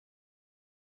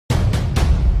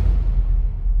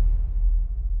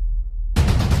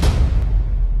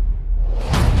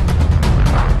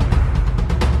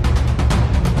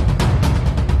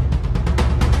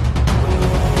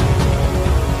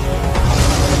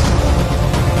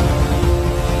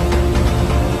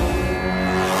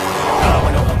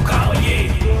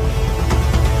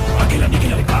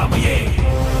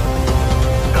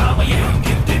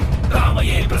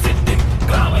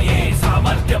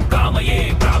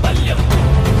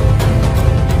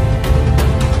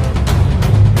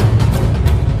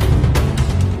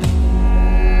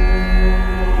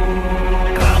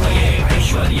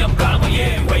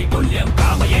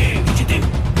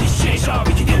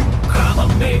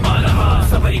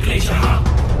परिक्लेशः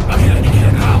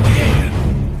अखिलनिखिलकामये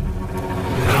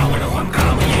रावणवं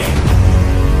कामये.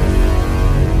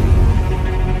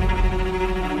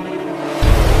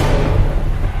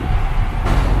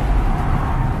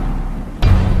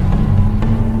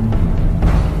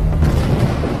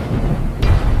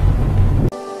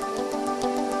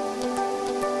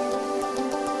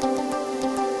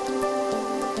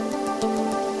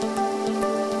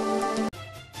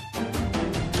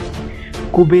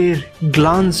 Kuber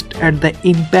glanced at the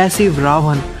impassive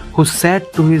Ravan who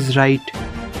sat to his right.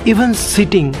 Even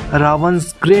sitting,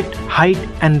 Ravan's great height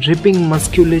and ripping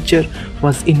musculature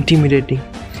was intimidating.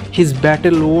 His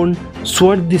battle-worn,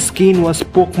 swarthy skin was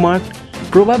pockmarked,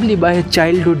 probably by a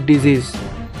childhood disease.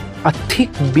 A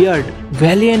thick beard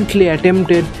valiantly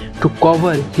attempted to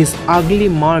cover his ugly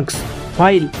marks,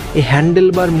 while a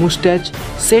handlebar moustache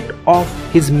set off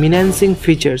his menacing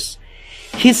features.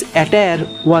 His attire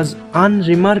was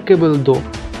unremarkable though,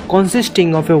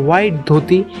 consisting of a white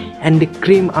dhoti and a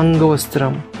cream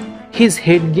angavastram. His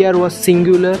headgear was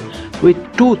singular, with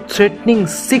two threatening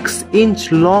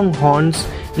 6-inch long horns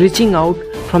reaching out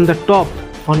from the top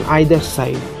on either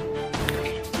side.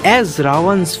 As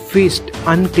Ravan's fist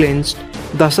unclenched,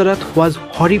 Dasarath was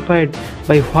horrified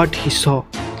by what he saw.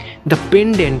 The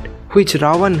pendant which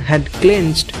Ravan had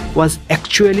clenched was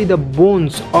actually the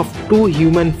bones of two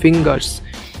human fingers,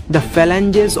 the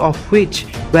phalanges of which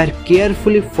were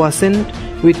carefully fastened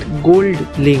with gold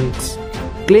links.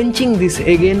 Clenching this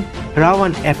again,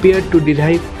 Ravan appeared to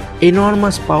derive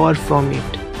enormous power from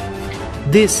it.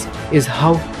 This is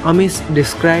how Amish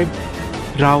described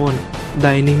Raavan, the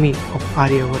enemy of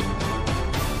Aryavarta.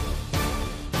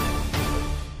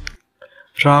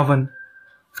 Ravan,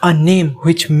 a name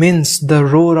which means the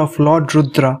roar of Lord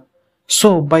Rudra.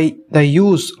 So by the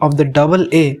use of the double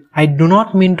A, I do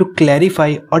not mean to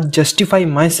clarify or justify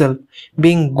myself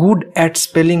being good at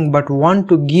spelling, but want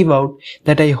to give out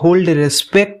that I hold a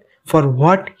respect for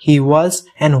what he was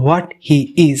and what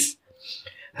he is.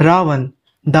 Ravan,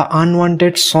 the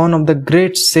unwanted son of the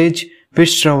great sage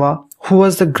Vishrava, who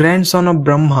was the grandson of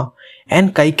Brahma,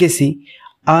 and Kaikesi,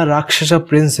 a Rakshasa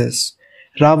princess.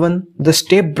 Ravan, the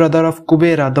stepbrother of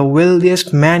Kubera, the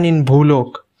wealthiest man in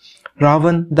Bhulok.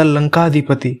 Ravan, the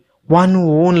Lankadipati, one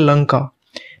who owned Lanka.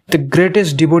 The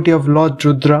greatest devotee of Lord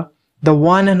Rudra, the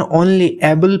one and only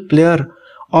able player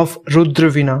of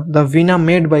Rudravina, the Veena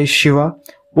made by Shiva,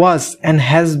 was and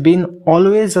has been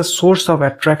always a source of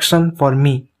attraction for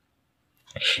me.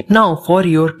 Now, for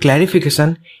your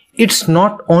clarification, it's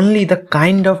not only the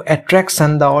kind of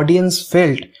attraction the audience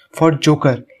felt for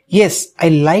Joker. Yes, I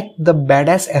liked the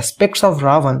badass aspects of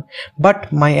Ravan,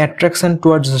 but my attraction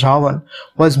towards Ravan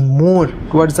was more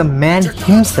towards the man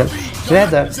himself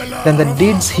rather than the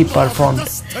deeds he performed.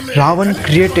 Ravan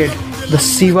created the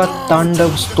Shiva Tandav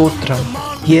Stotram.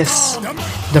 Yes,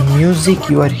 the music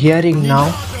you are hearing now,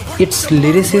 its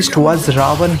lyricist was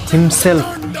Ravan himself.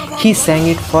 He sang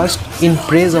it first in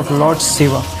praise of Lord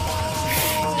Shiva.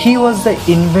 He was the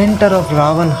inventor of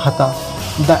Ravan Hatha,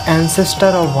 the ancestor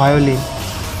of violin.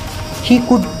 He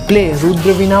could play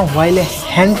Rudravina while a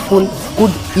handful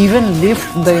could even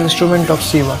lift the instrument of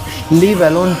Shiva, leave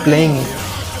alone playing it.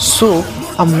 So,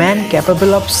 a man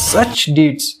capable of such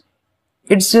deeds,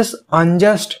 it's just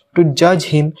unjust to judge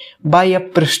him by a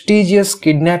prestigious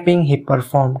kidnapping he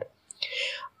performed.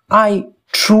 I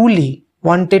truly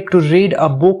wanted to read a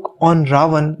book on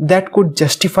Ravan that could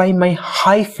justify my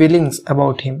high feelings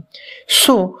about him.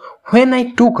 So, when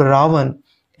I took Ravan,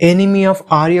 enemy of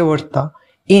Aryavarta,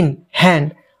 in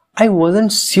hand, I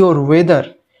wasn't sure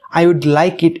whether I would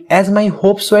like it, as my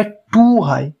hopes were too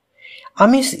high.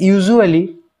 Amish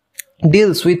usually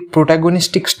deals with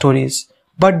protagonistic stories,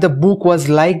 but the book was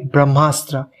like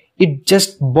Brahmastra. It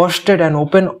just busted and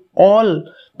opened all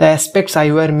the aspects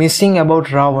I were missing about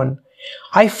Ravan.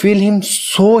 I feel him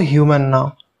so human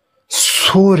now,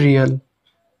 so real,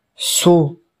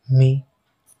 so me.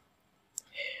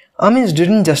 Amish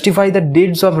didn't justify the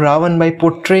deeds of Ravan by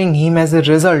portraying him as a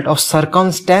result of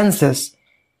circumstances.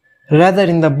 Rather,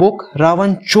 in the book,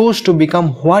 Ravan chose to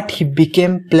become what he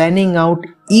became, planning out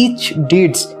each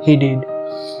deeds he did,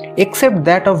 except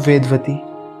that of Vedvati.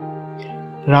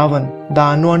 Ravan, the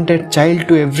unwanted child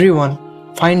to everyone,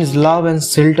 finds love and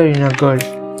shelter in a girl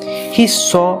he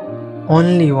saw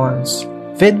only once.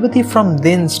 Vedvati from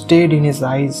then stayed in his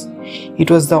eyes. It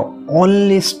was the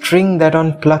only string that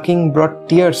on plucking brought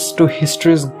tears to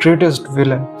history's greatest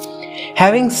villain.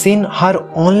 Having seen her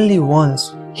only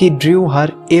once, he drew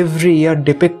her every year,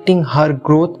 depicting her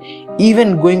growth,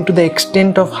 even going to the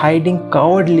extent of hiding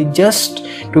cowardly just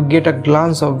to get a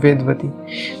glance of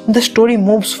Vedvati. The story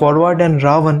moves forward and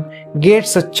Ravan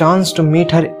gets a chance to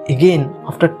meet her again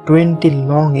after 20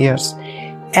 long years.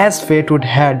 As fate would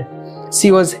had,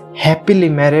 she was happily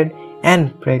married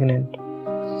and pregnant.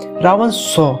 Ravan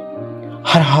saw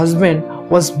her husband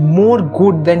was more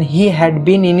good than he had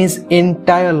been in his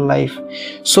entire life.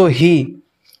 So he,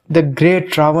 the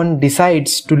great Ravan,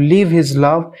 decides to leave his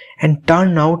love and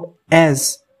turn out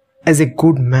as a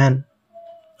good man.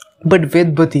 But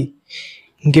Vedbati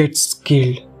gets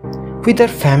killed with her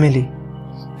family.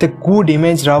 The good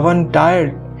image Ravan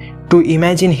tried to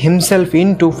imagine himself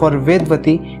into for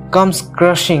Vedbati comes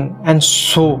crushing, and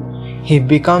so he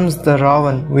becomes the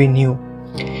Ravan we knew.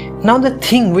 Now the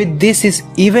thing with this is,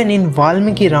 even in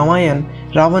Valmiki Ramayana,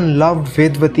 Ravan loved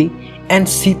Vedbati and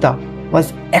Sita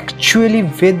was actually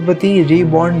Vedbati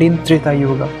reborn in Treta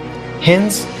Yuga.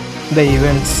 Hence the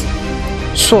events.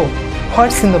 So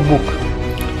what's in the book?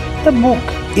 The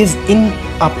book is in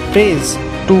a praise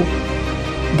to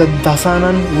the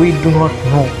Dashanan we do not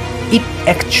know. It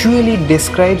actually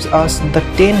describes us the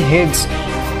 10 heads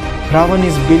Ravan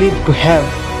is believed to have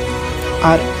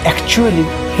are actually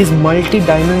his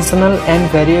multi-dimensional and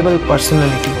variable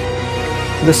personality.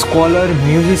 The scholar,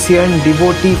 musician,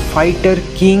 devotee, fighter,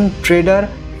 king, trader,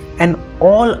 and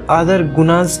all other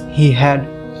gunas he had.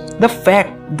 The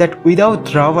fact that without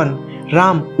Ravan,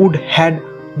 Ram would have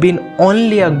been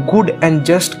only a good and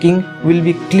just king will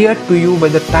be clear to you by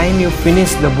the time you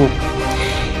finish the book.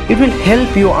 It will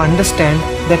help you understand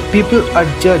that people are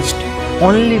judged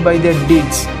only by their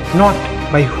deeds, not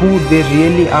by who they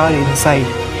really are inside.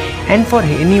 And for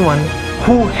anyone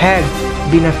who had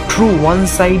been a true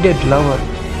one-sided lover,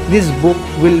 this book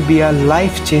will be a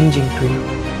life-changing to you.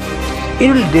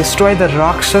 It will destroy the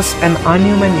Rakshas and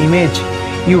unhuman image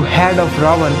you had of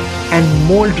Ravan and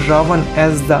mold Ravan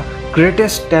as the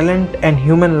greatest talent and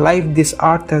human life this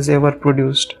earth has ever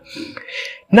produced.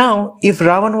 Now, if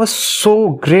Ravan was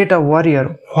so great a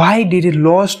warrior, why did he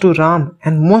lose to Ram,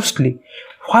 and mostly,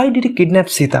 why did he kidnap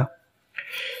Sita?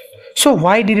 So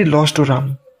why did he lose to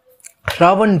Ram?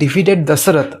 Ravan defeated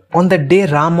Dasarath on the day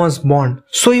Ram was born.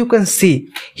 So you can see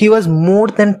he was more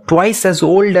than twice as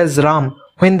old as Ram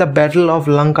when the battle of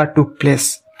Lanka took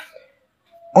place.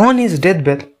 On his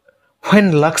deathbed,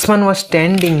 when Lakshman was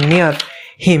standing near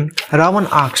him, Ravan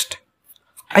asked,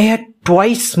 "I had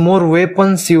twice more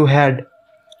weapons you had.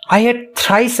 I had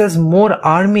thrice as more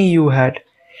army you had.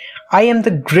 I am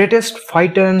the greatest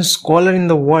fighter and scholar in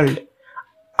the world.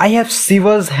 I have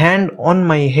Shiva's hand on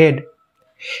my head.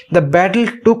 The battle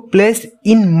took place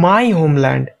in my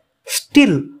homeland.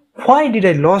 Still, why did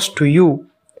I lose to you?"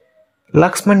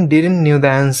 Lakshman didn't know the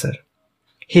answer.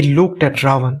 He looked at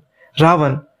Ravan.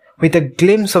 Ravan, with a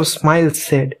glimpse of smile,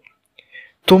 said,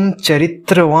 "तुम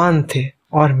चरित्रवान थे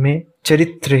और मैं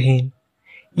चरित्रहीन.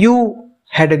 You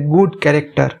had a good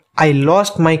character. I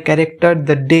lost my character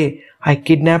the day I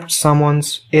kidnapped someone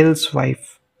else's wife."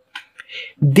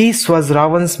 This was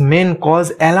Ravan's main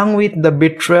cause, along with the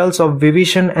betrayals of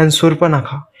Vibhishan and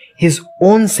Surpanakha, his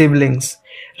own siblings.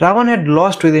 Ravan had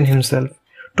lost within himself.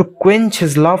 To quench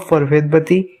his love for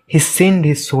Vedbati, he sinned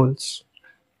his souls.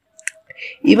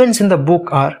 Events in the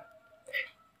book are: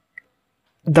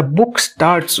 the book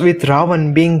starts with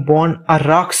Ravan being born a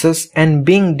Rakshas and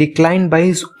being declined by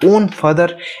his own father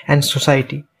and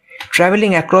society,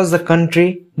 traveling across the country,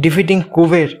 defeating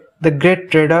Kuber, the great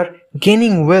trader,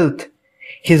 gaining wealth,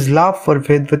 his love for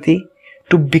Vedbati,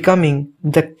 to becoming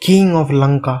the king of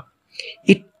Lanka.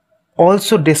 It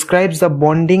also describes the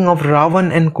bonding of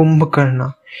Ravan and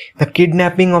Kumbhakarna, the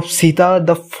kidnapping of Sita,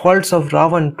 the faults of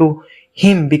Ravan to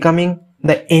him becoming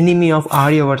the enemy of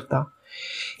Aryavarta.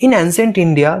 In ancient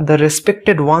India, the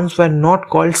respected ones were not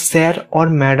called Sir or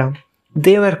Madam.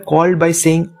 They were called by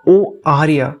saying, "O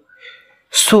Arya."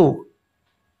 So,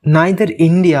 neither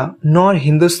India nor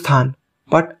Hindustan,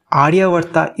 but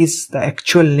Aryavarta is the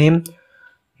actual name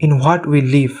in what we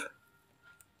live,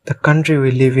 the country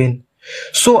we live in.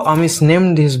 So Amish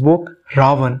named his book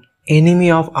Raavan, Enemy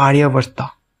of Aryavarta.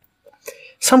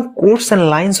 Some quotes and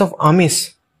lines of Amish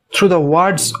through the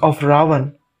words of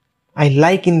Ravan I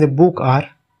like in the book are: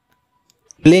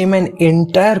 blame an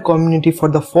entire community for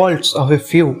the faults of a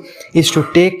few is to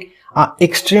take an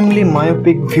extremely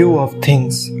myopic view of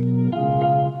things.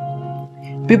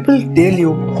 People tell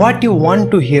you what you want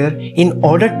to hear in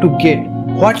order to get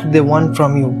what they want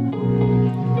from you.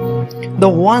 The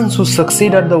ones who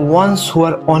succeed are the ones who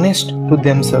are honest to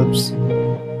themselves.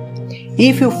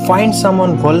 If you find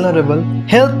someone vulnerable,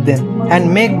 help them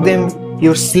and make them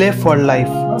your slave for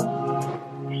life.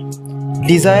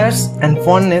 Desires and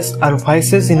fondness are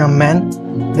vices in a man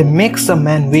that makes a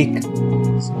man weak.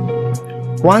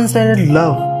 One-sided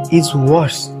love is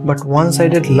worse, but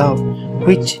one-sided love,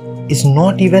 which is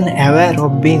not even aware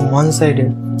of being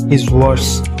one-sided is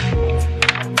worse.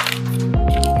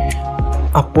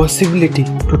 A possibility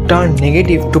to turn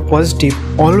negative to positive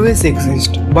always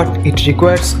exists, but it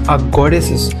requires a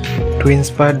goddesses to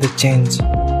inspire the change.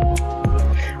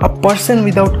 A person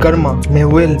without karma may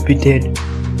well be dead.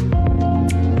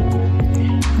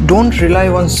 Don't rely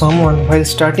on someone while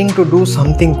starting to do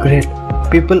something great.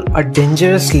 People are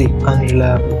dangerously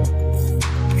unreliable.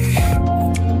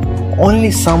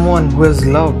 Only someone who has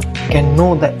loved can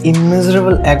know the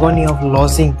immeasurable agony of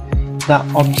losing the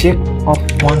object of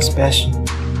one's passion.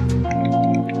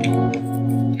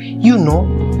 You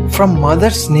know, from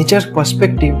mother's nature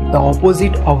perspective, the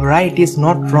opposite of right is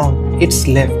not wrong, it's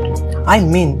left. I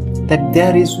mean that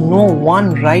there is no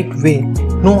one right way,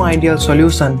 no ideal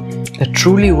solution. The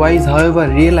truly wise, however,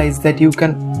 realize that you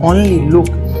can only look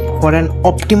for an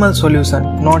optimal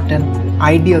solution, not an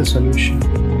ideal solution.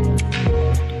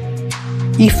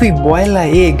 If we boil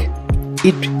an egg,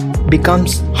 it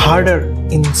becomes harder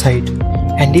inside,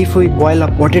 and if we boil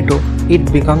a potato,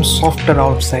 it becomes softer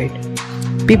outside.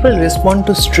 People respond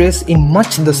to stress in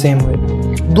much the same way.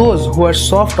 Those who are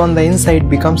soft on the inside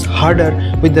becomes harder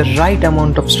with the right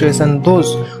amount of stress, and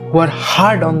those who are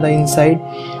hard on the inside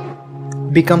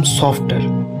become softer.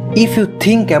 If you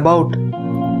think about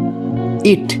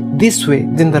it this way,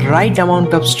 then the right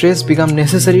amount of stress becomes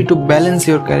necessary to balance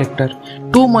your character.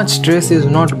 Too much stress is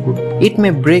not good. It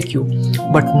may break you,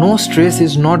 but no stress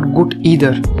is not good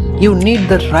either. You need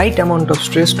the right amount of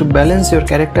stress to balance your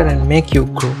character and make you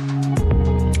grow.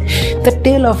 The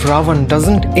tale of Ravan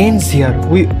doesn't end here.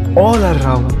 We all are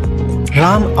Ravan.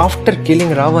 Ram, after killing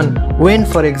Ravan, went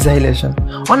for exilation.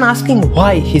 On asking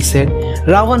why, he said,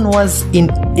 Ravan was in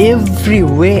every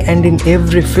way and in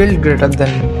every field greater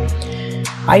than me.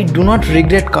 I do not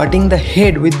regret cutting the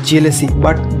head with jealousy,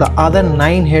 but the other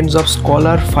 9 heads of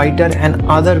scholar, fighter and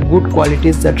other good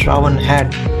qualities that Ravan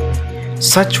had.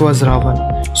 Such was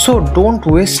Ravan. So don't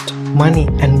waste money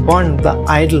and burn the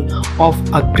idol of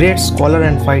a great scholar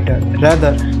and fighter.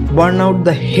 Rather, burn out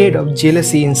the head of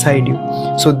jealousy inside you.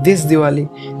 So this Diwali,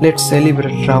 let's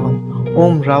celebrate Ravan.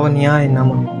 Om Ravanyaya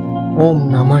Namah. Om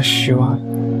Namah Shivaya.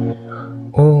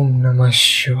 Om Namah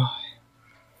Shivaya.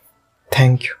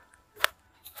 Thank you.